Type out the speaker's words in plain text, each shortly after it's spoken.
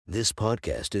This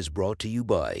podcast is brought to you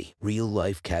by Real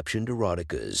Life Captioned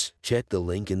Eroticas. Check the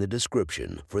link in the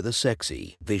description for the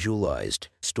sexy, visualized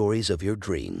stories of your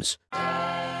dreams.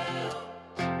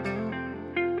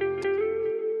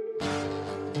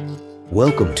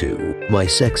 Welcome to My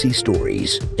Sexy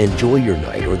Stories. Enjoy your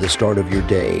night or the start of your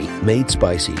day, made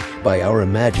spicy by our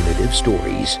imaginative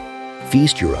stories.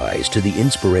 Feast your eyes to the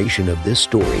inspiration of this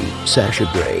story, Sasha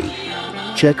Grey.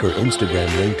 Check her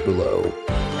Instagram linked below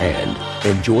and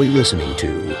enjoy listening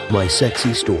to My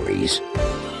Sexy Stories.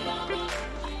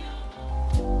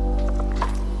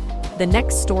 The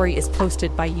next story is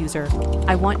posted by user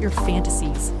I Want Your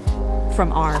Fantasies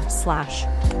from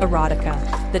r/erotica.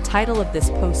 The title of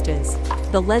this post is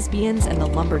The Lesbians and the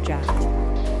Lumberjack.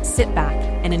 Sit back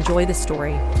and enjoy the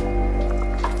story.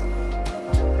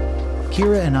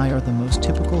 Kira and I are the most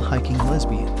typical hiking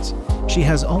lesbians. She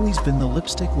has always been the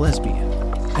lipstick lesbian,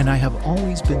 and I have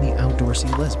always been the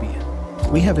outdoorsy lesbian.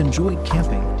 We have enjoyed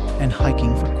camping and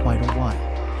hiking for quite a while,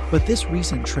 but this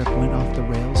recent trip went off the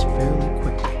rails fairly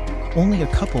quickly. Only a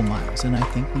couple miles, and I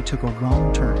think we took a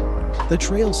wrong turn. The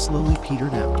trail slowly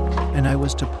petered out, and I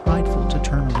was too prideful to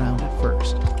turn around at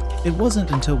first. It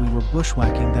wasn't until we were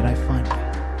bushwhacking that I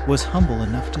finally was humble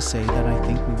enough to say that I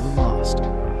think we were lost.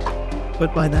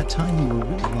 But by that time we were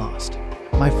really lost.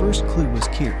 My first clue was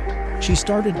Kira. She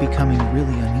started becoming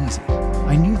really uneasy.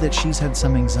 I knew that she's had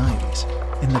some anxieties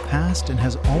in the past and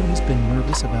has always been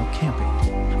nervous about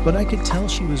camping, but I could tell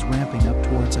she was ramping up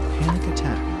towards a panic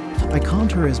attack. I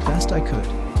calmed her as best I could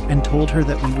and told her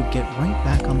that we would get right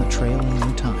back on the trail in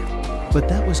no time. But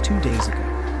that was 2 days ago.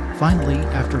 Finally,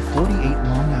 after 48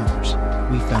 long hours,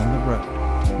 we found the road.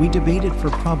 We debated for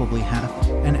probably half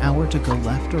an hour to go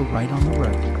left or right on the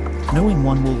road, knowing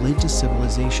one will lead to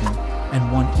civilization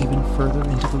and one even further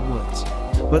into the woods.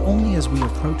 But only as we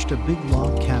approached a big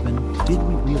log cabin did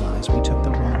we realize we took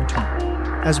the wrong turn.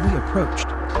 As we approached,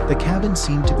 the cabin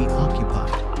seemed to be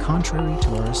occupied, contrary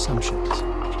to our assumptions.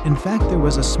 In fact, there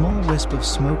was a small wisp of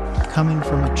smoke coming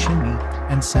from a chimney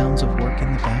and sounds of work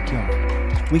in the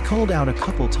backyard. We called out a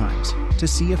couple times to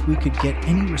see if we could get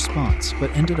any response,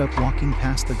 but ended up walking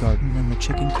past the garden and the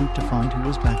chicken coop to find who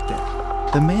was back there.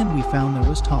 The man we found there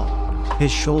was tall,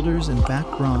 his shoulders and back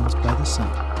bronzed by the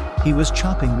sun. He was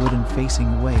chopping wood and facing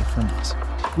away from us.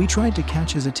 We tried to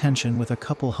catch his attention with a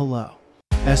couple hellos,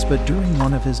 but during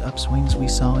one of his upswings we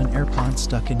saw an AirPod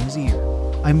stuck in his ear.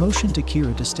 I motioned to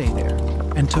Kira to stay there,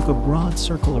 and took a broad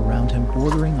circle around him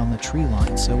bordering on the tree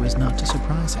line so as not to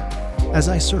surprise him. As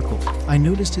I circled, I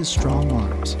noticed his strong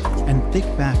arms and thick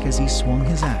back as he swung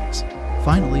his axe.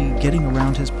 Finally, getting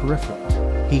around his peripheral,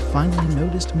 he finally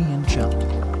noticed me and jumped.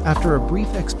 After a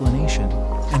brief explanation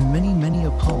and many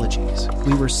apologies,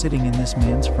 we were sitting in this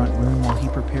man's front room while he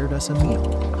prepared us a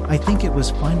meal. I think it was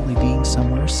finally being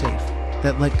somewhere safe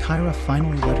that let Kira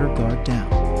finally let her guard down.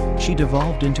 She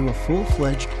devolved into a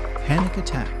full-fledged panic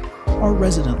attack. Our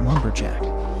resident lumberjack,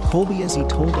 Colby, as he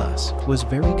told us, was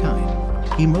very kind.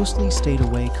 He mostly stayed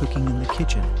away cooking in the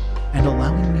kitchen and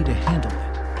allowing me to handle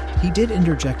it. He did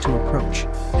interject to approach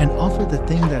and offer the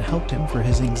thing that helped him for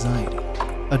his anxiety,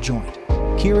 a joint.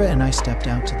 Kira and I stepped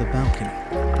out to the balcony.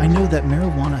 I know that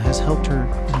marijuana has helped her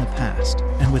in the past,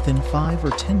 and within 5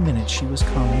 or 10 minutes she was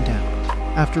calming down.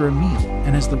 After a meal,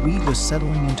 and as the weed was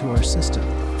settling into our system,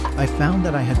 I found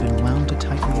that I had been wound too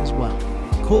tightly as well.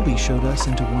 Colby showed us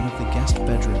into one of the guest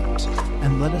bedrooms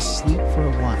and let us sleep for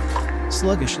a while.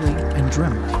 Sluggishly and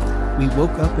dreamily, we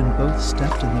woke up and both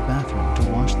stepped in the bathroom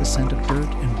to wash the scent of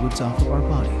dirt and woods off of our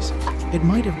bodies. It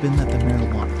might have been that the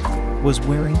marijuana was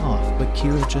wearing off, but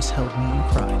Kira just held me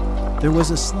and cried. There was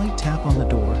a slight tap on the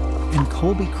door, and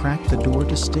Colby cracked the door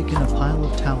to stick in a pile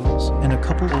of towels and a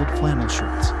couple old flannel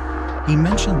shirts. He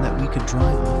mentioned that we could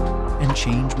dry off and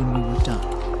change when we were done.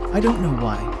 I don't know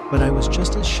why, but I was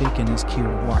just as shaken as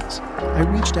Kira was. I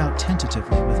reached out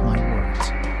tentatively with my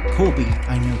words. Colby,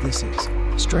 I know this is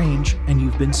strange, and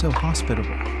you've been so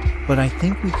hospitable, but I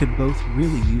think we could both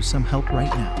really use some help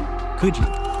right now. Could you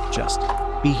just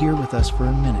be here with us for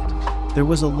a minute? There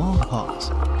was a long pause,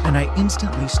 and I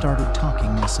instantly started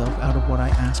talking myself out of what I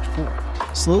asked for.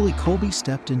 Slowly, Colby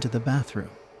stepped into the bathroom.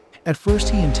 At first,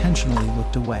 he intentionally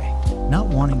looked away, not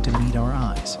wanting to meet our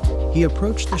eyes. He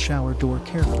approached the shower door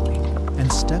carefully and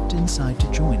stepped inside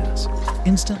to join us.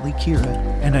 Instantly, Kira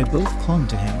and I both clung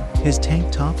to him. His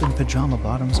tank top and pajama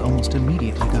bottoms almost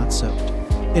immediately got soaked.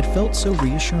 It felt so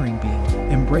reassuring being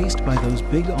embraced by those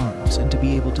big arms and to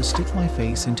be able to stick my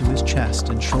face into his chest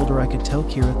and shoulder. I could tell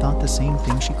Kira thought the same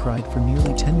thing. She cried for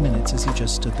nearly 10 minutes as he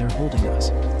just stood there holding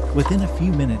us. Within a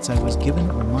few minutes, I was given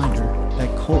a reminder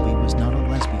that Colby was not a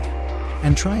lesbian.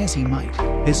 And try as he might,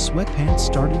 his sweatpants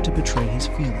started to betray his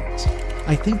feelings.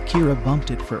 I think Kira bumped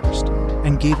it first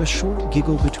and gave a short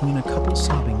giggle between a couple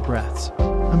sobbing breaths.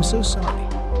 "I'm so sorry,"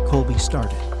 Colby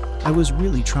started. "I was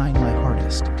really trying my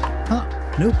hardest." Huh,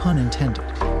 no pun intended,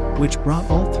 which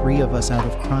brought all three of us out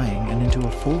of crying and into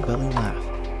a full belly laugh.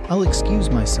 "I'll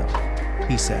excuse myself,"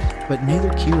 he said, but neither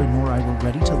Kira nor I were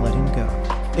ready to let him go.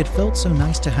 It felt so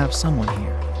nice to have someone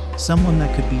here, someone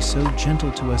that could be so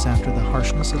gentle to us after the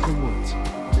harshness of the woods.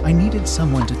 I needed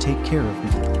someone to take care of me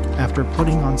after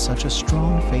putting on such a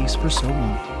strong face for so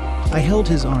long. I held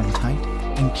his arm tight,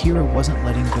 and Kira wasn't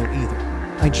letting go either.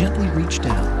 I gently reached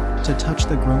down to touch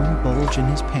the growing bulge in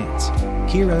his pants.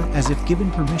 Kira, as if given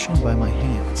permission by my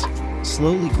hands,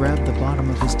 slowly grabbed the bottom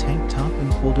of his tank top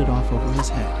and pulled it off over his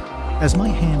head. As my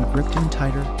hand gripped him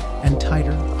tighter and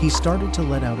tighter, he started to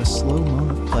let out a slow moan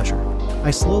of pleasure.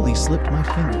 I slowly slipped my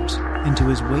fingers into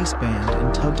his waistband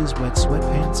and tugged his wet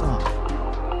sweatpants off,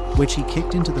 which he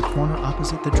kicked into the corner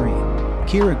opposite the drain.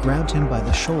 Kira grabbed him by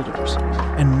the shoulders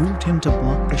and moved him to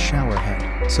block the shower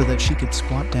head so that she could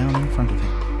squat down in front of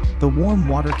him. The warm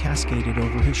water cascaded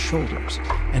over his shoulders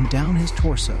and down his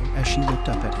torso as she looked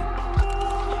up at him,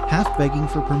 half begging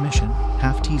for permission,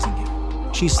 half teasing him.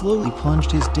 She slowly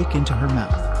plunged his dick into her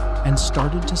mouth and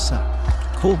started to suck.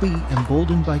 Colby,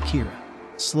 emboldened by Kira,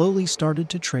 slowly started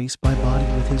to trace my body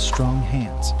with his strong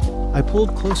hands. I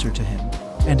pulled closer to him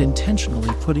and intentionally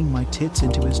putting my tits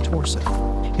into his torso.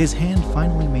 His hand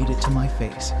finally made it to my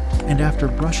face, and after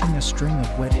brushing a string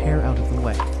of wet hair out of the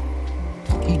way,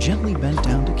 he gently bent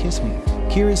down to kiss me.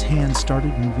 Kira's hands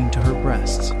started moving to her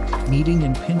breasts, kneading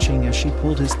and pinching as she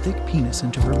pulled his thick penis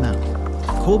into her mouth.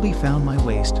 Colby found my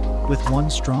waist with one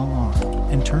strong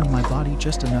arm and turned my body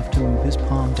just enough to move his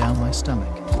palm down my stomach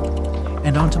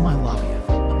and onto my labia.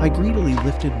 I greedily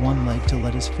lifted one leg to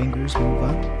let his fingers move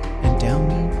up and down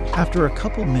me. After a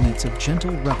couple minutes of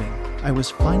gentle rubbing, I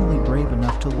was finally brave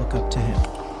enough to look up to him,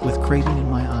 with craving in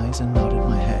my eyes, and nodded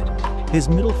my head. His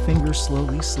middle finger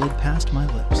slowly slid past my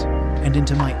lips and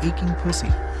into my aching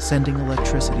pussy, sending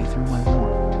electricity through my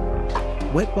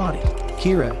warm, wet body.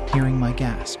 Kira, hearing my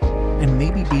gasp, and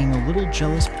maybe being a little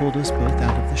jealous, pulled us both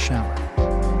out of the shower,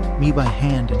 me by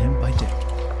hand and him by dick.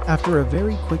 After a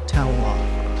very quick towel off,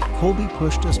 Colby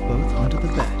pushed us both onto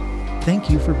the bed. "Thank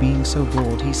you for being so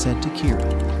bold," he said to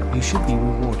Kira. "You should be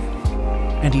rewarded."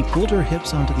 And he pulled her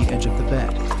hips onto the edge of the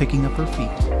bed, picking up her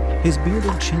feet. His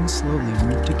bearded chin slowly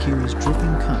moved to Kira's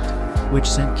dripping cunt, which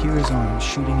sent Kira's arms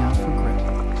shooting out for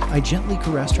grip. I gently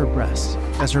caressed her breasts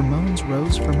as her moans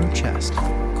rose from her chest.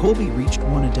 Colby reached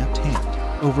one adept hand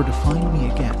over to find me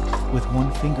again, with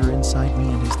one finger inside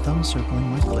me and his thumb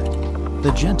circling my clit.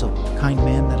 The gentle, kind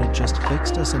man that had just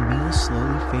fixed us a meal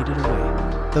slowly faded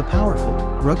away. The powerful,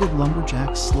 rugged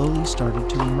lumberjack slowly started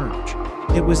to emerge.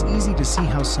 It was easy to see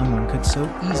how someone could so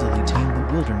easily tame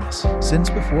the wilderness, since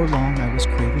before long I was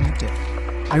craving a dick.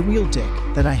 A real dick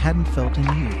that I hadn't felt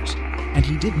in years, and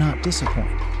he did not disappoint.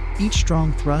 Each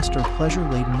strong thrust or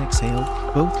pleasure-laden exhale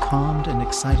both calmed and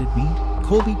excited me.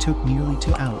 Colby took nearly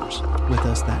 2 hours with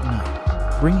us that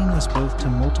night, bringing us both to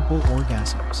multiple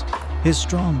orgasms. His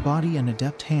strong body and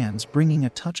adept hands bringing a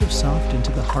touch of soft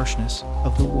into the harshness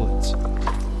of the woods,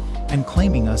 and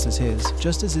claiming us as his,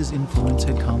 just as his influence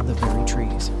had calmed the very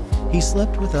trees. He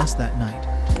slept with us that night,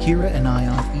 Kira and I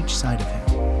on each side of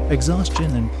him.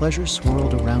 Exhaustion and pleasure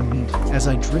swirled around me as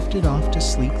I drifted off to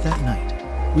sleep that night.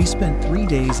 We spent 3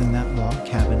 days in that log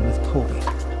cabin with Colby,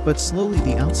 but slowly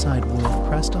the outside world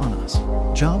pressed on us.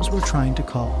 Jobs were trying to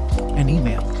call, and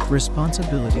email,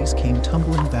 responsibilities came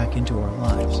tumbling back into our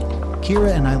lives.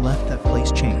 Kira and I left that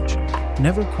place changed,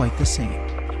 never quite the same.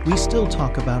 We still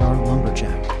talk about our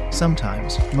lumberjack,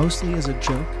 sometimes, mostly as a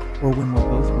joke or when we're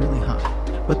both really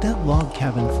high. But that log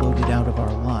cabin floated out of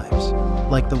our lives,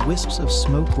 like the wisps of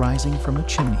smoke rising from a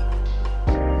chimney.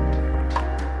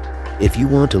 If you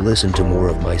want to listen to more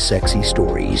of my sexy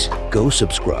stories, go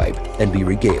subscribe and be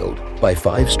regaled by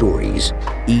 5 stories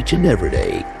each and every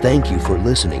day. Thank you for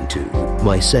listening to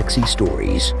My Sexy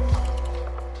Stories.